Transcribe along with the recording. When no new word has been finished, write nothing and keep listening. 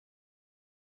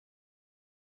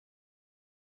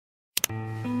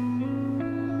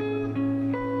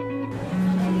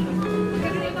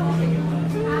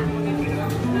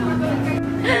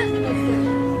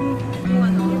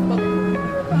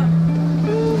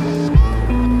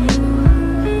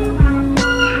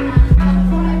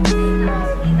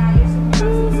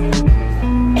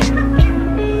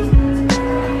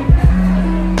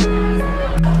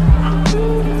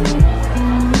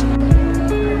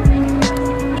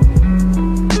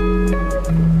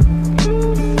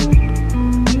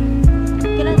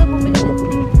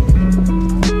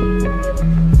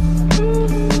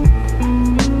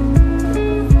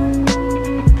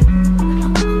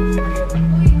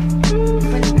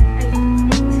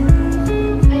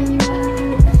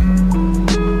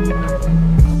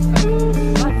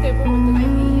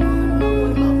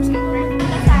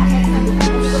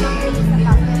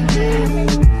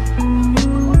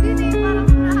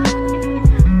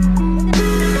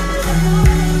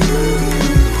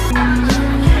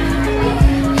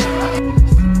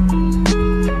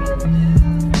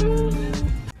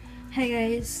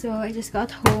just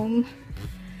got home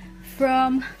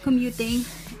from commuting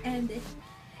and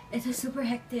it was super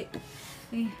hectic.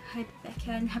 Hi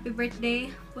Beckham, happy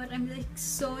birthday, but I'm like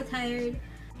so tired.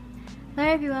 Hello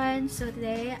everyone, so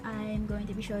today I'm going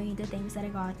to be showing you the things that I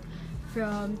got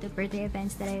from the birthday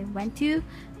events that I went to.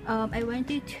 I went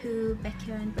to two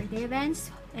Beckham birthday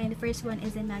events, and the first one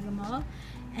is in Naga Mall,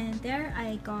 and there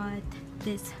I got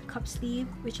this cup sleeve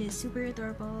which is super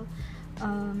adorable.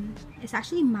 It's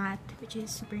actually matte, which is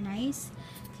super nice.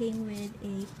 Came with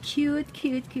a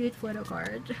cute photo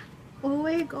card. Oh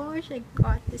my gosh, I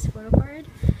got this photo card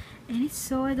and it's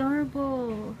so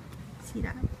adorable. See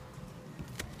that?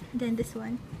 Then this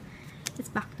one, it's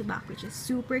back to back, which is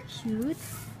super cute.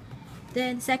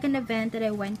 Then the second event that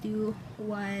I went to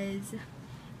was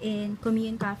in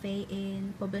Commune Cafe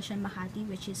in Poblacion, Makati,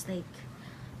 which is like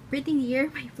pretty near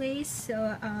my place.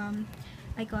 So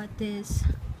I got this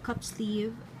cup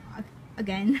sleeve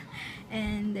again,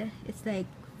 and it's like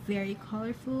very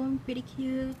colorful and pretty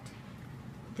cute.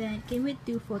 Then it came with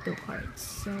two photo cards.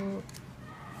 So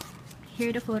here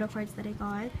are the photo cards that I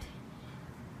got,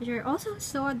 which are also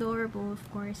so adorable. Of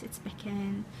course, it's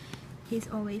Beckham. He's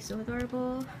always so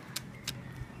adorable.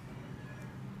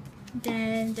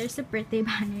 Then there's the birthday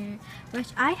banner, which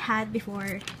I had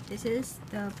before. This is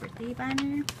the birthday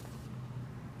banner.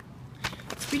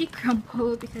 It's pretty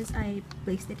crumpled because I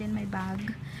placed it in my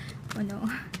bag. Oh no.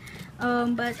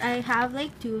 But I have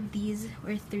like two of these,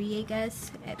 or three I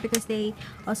guess, because they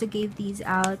also gave these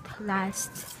out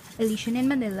last Elysian in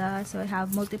Manila, so I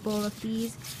have multiple of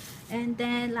these. And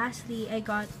then lastly, I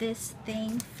got this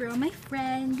thing from my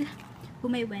friend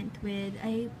whom I went with.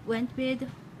 I went with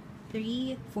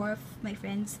 4 of my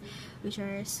friends, which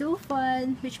are so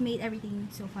fun, which made everything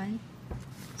so fun.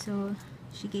 So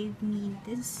she gave me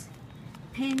this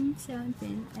pin, sound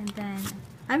pin, and then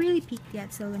I really peeked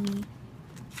yet, so let me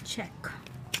check.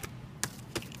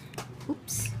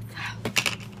 Oops.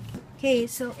 Okay,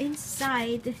 so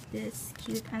inside this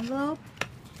cute envelope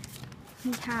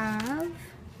we have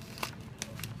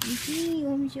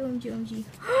OMG.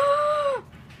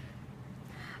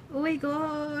 Oh my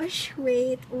gosh,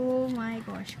 wait, oh my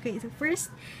gosh. Okay, so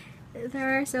first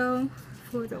there are some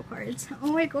photo cards.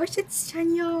 Oh my gosh, it's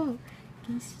Chanyeong.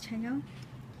 Can you see Chanyeong?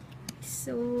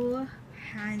 So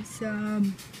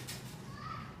handsome.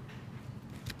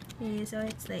 Okay, so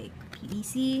it's like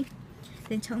PVC,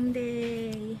 then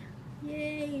Chongdae,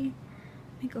 yay,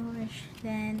 oh my gosh.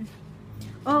 Then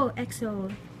oh,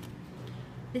 EXO,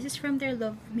 this is from their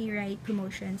Love Me Right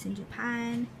promotions in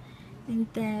Japan. And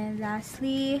then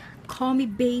lastly, Call Me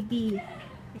Baby,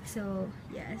 EXO,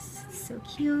 yes, so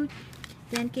cute.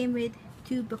 Then came with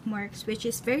 2 bookmarks, which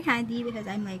is very handy because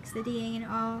I'm like studying and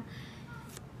all.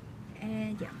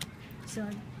 And yeah, so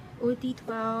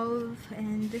OT12,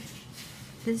 and this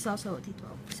is also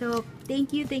OT12. So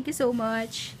thank you so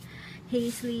much,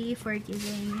 Hazley, for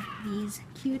giving these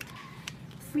cute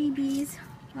freebies.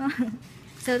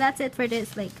 So that's it for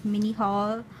this like mini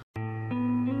haul.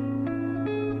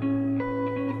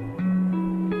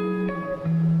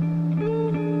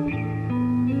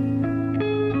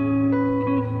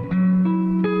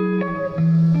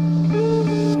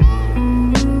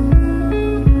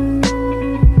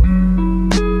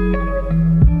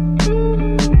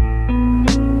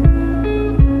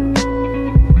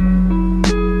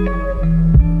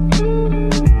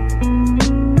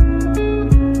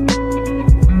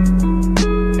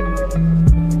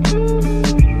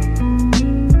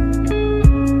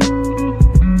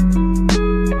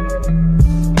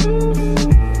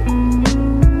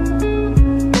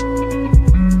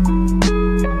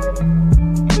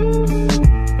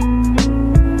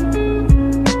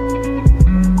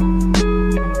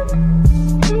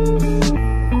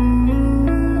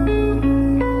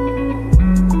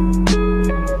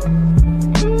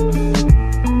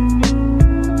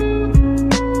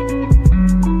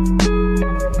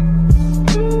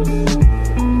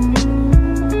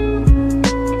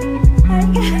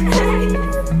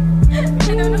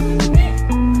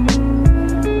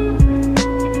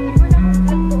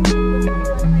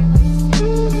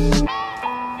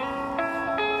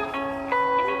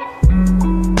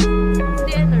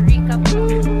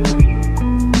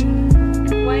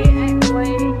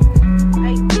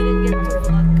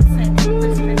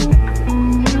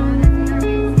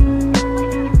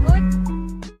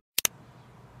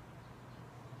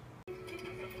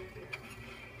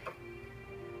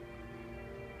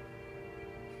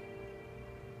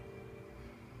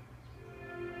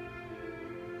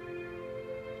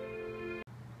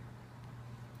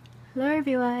 Hello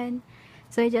everyone!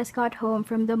 So I just got home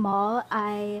from the mall.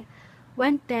 I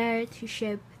went there to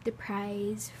ship the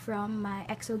prize from my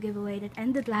EXO giveaway that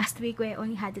ended last week, where I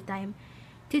only had the time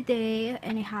today.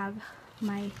 And I have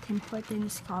my Tim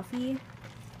Hortons coffee.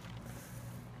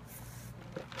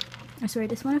 I swear,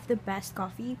 this is one of the best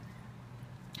coffee.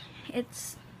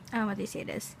 It's, I don't know what they say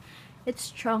this. It's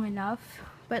strong enough,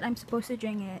 but I'm supposed to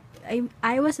drink it.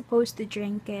 I was supposed to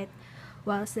drink it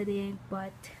while studying,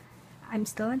 but I'm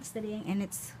still not studying and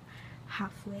it's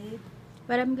halfway.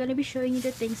 But I'm gonna be showing you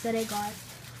the things that I got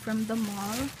from the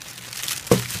mall.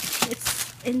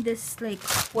 It's in this like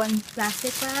one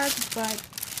plastic bag, but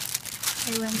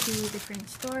I went to different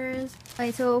stores.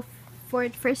 Okay, so for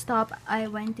the first stop, I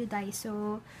went to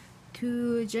Daiso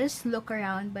to just look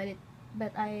around, but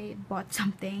I bought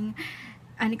something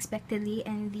unexpectedly,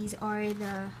 and these are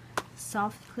the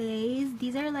soft clays.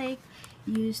 These are like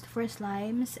used for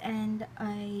slimes, and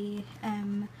I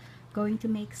am going to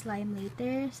make slime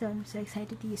later, so I'm so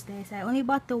excited to use this. I only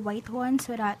bought the white one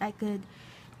so that I could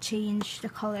change the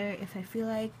color if I feel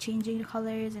like changing the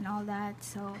colors and all that.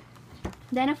 So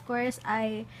then of course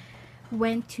I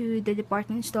went to the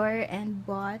department store and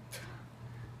bought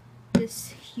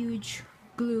this huge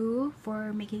glue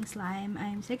for making slime.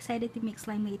 I'm so excited to make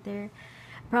slime later,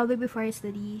 probably before I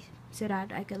study, so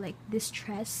that I could like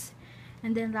distress.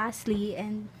 And then lastly,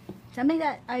 and something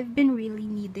that I've been really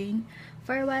needing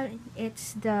for a while,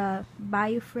 it's the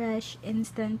BioFresh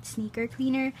instant sneaker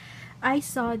cleaner. I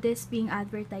saw this being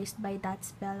advertised by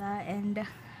That's Bella, and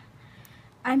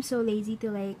I'm so lazy to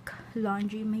like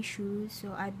laundry my shoes,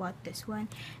 so I bought this one.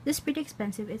 This is pretty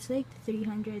expensive. It's like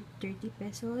 330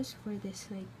 pesos for this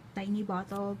like tiny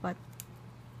bottle, but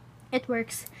it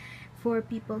works for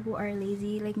people who are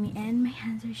lazy like me. And my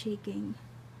hands are shaking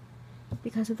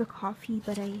because of the coffee,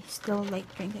 but I still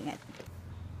like drinking it.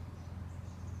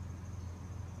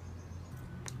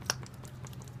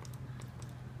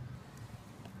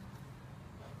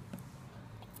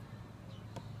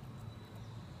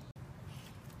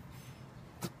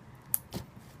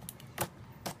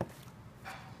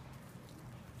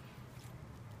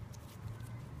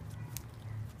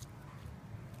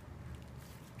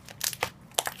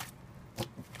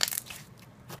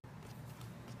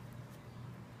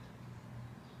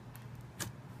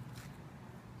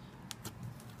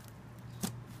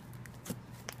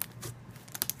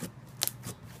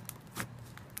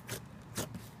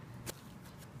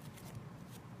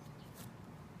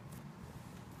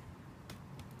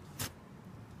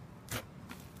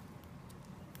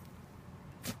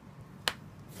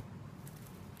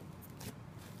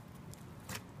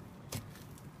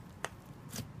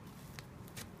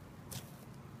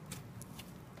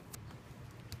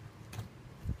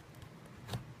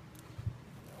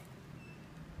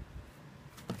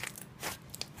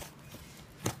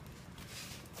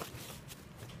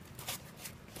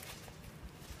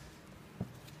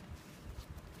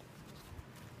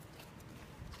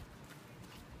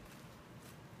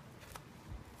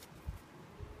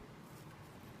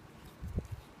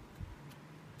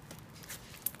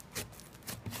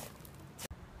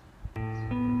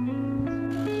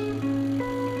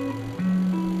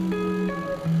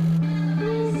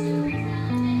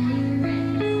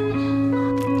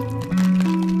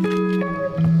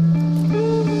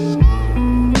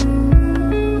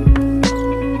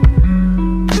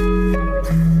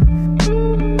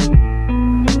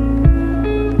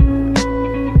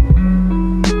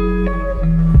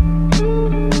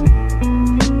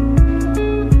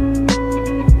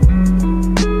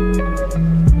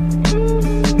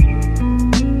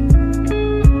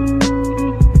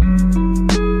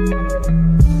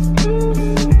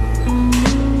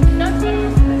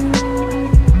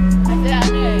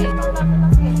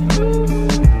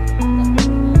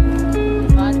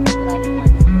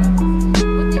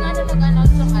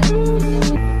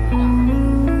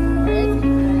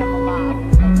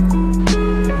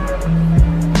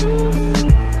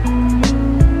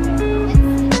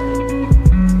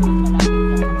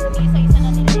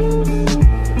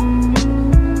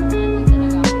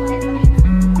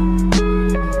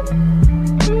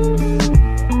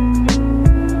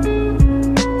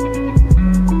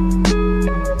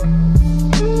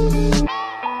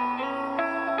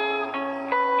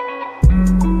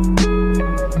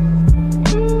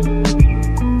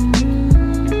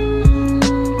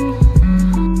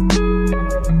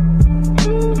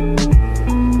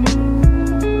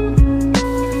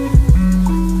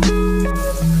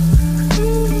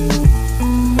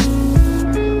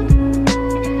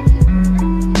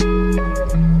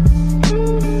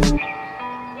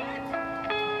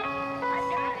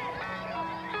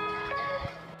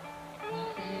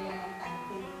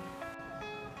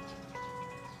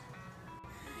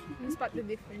 You spot the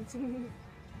difference.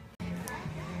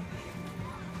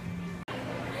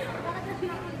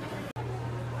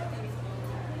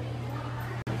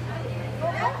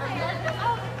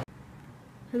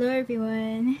 Hello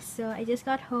everyone. So I just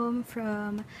got home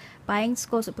from buying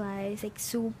school supplies, like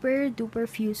super duper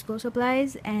few school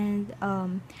supplies, and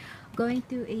going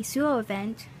to a suo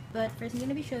event. But first I'm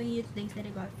gonna be showing you the things that I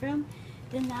got from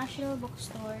the National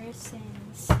Bookstore,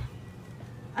 since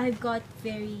I've got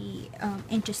very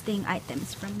interesting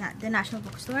items from the National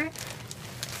Bookstore.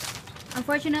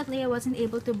 Unfortunately, I wasn't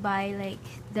able to buy like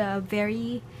the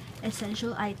very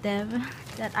essential item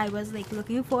that I was like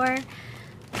looking for,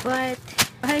 but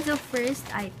the first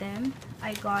item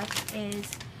I got is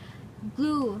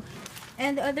glue,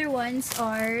 and the other ones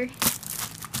are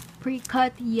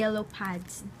pre-cut yellow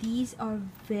pads. These are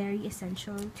very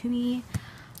essential to me,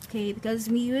 okay, because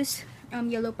we use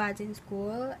yellow pads in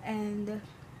school, and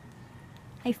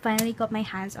I finally got my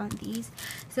hands on these.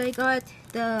 So I got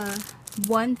the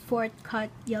 1/4 cut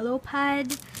yellow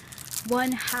pad,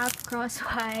 1/2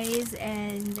 crosswise,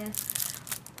 and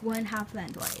 1/2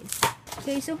 lengthwise.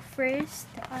 Okay, so first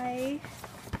I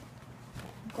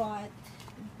got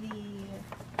the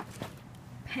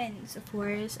pens. Of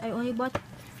course, I only bought a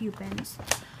few pens.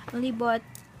 I only bought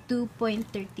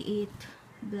 2.38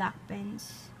 black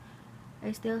pens.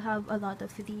 I still have a lot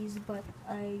of these, but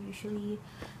I usually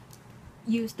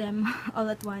use them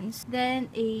all at once. Then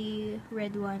a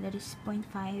red one that is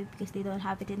 0.5 because they don't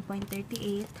have it in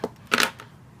 0.38.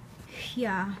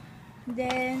 Yeah.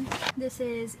 Then this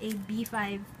is a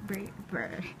B5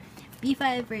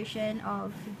 version of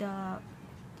the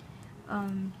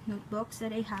notebooks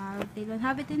that I have. They don't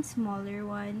have it in smaller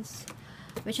ones,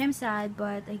 which I'm sad,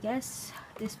 but I guess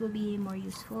this will be more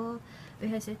useful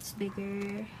because it's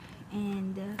bigger,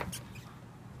 and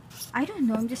I don't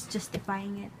know, I'm just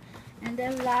justifying it. And the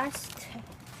last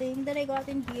thing that I got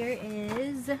in here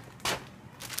is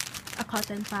a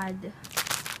cotton pad.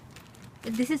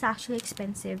 This is actually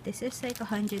expensive. This is like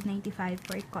 195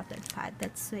 for a cotton pad.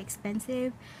 That's so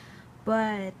expensive,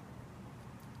 but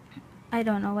I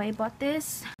don't know why I bought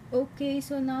this. Okay,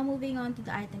 so now moving on to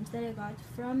the items that I got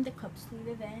from the cup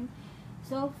sleeve event.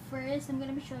 So first, I'm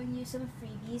gonna be showing you some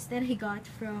freebies that I got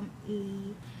from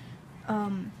a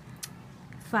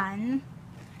fan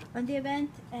on the event,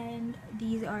 and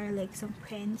these are like some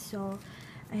prints. So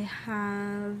I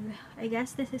have, I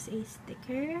guess this is a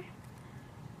sticker.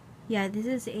 Yeah, this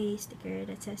is a sticker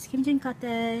that says Kim Jin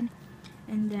Cotton,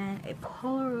 and then a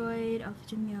Polaroid of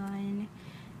Jimyeon,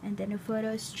 and then a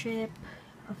photo strip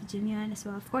of Jimyeon as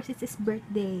well. Of course, it's his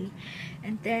birthday,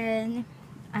 and then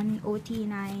an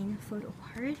OT9 photo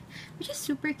card, which is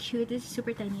super cute. It's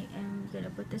super tiny. I'm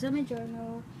gonna put this on my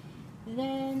journal.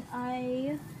 Then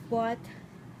I bought,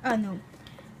 oh no,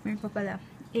 meron pa pala,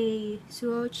 a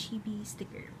Suo Chibi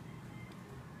sticker.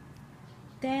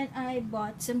 Then I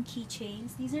bought some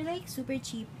keychains. These are like super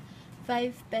cheap,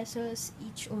 5 pesos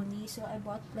each only. So I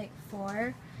bought like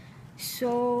 4.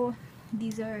 So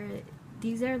these are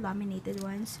laminated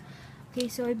ones. Okay,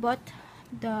 so I bought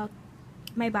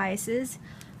my biases.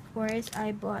 Of course,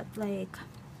 I bought like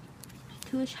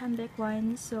 2 Shanbeck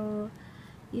ones. So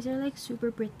these are like super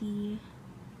pretty.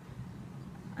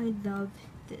 I love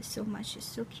this so much. It's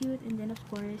so cute. And then of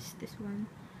course this one.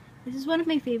 This is one of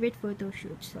my favorite photo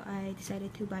shoots, so I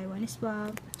decided to buy one as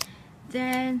well.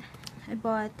 Then I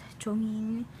bought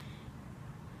Chongin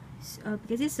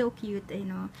because it's so cute, you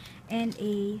know, and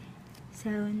a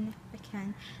Seon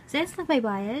Baekhyun. So it's not my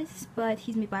bias, but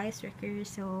he's my bias wrecker.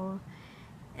 So,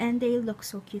 and they look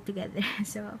so cute together.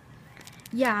 So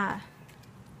yeah.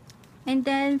 And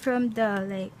then from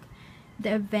the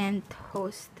event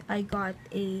host, I got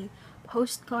a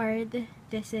postcard.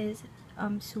 This is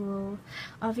so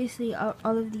obviously all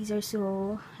of these are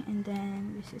so, and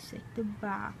then this is like the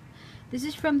back. This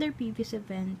is from their previous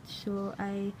event, so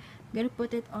I'm gonna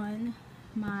put it on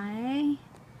my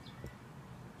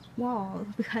wall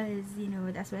because, you know,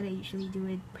 that's what I usually do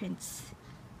with prints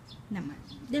naman.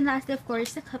 Then lastly, of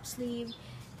course, the cup sleeve.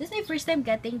 This is my first time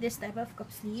getting this type of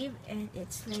cup sleeve, and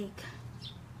it's like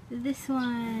this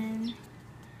one.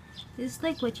 This is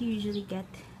like what you usually get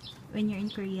when you're in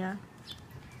Korea,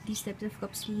 these types of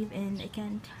cup sleeve, and I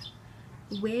can't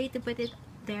wait to put it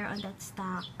there on that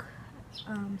stack.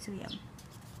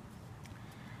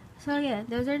 So yeah,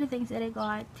 those are the things that I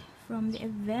got from the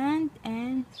event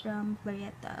and from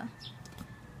Varieta.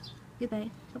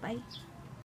 Goodbye. Bye bye.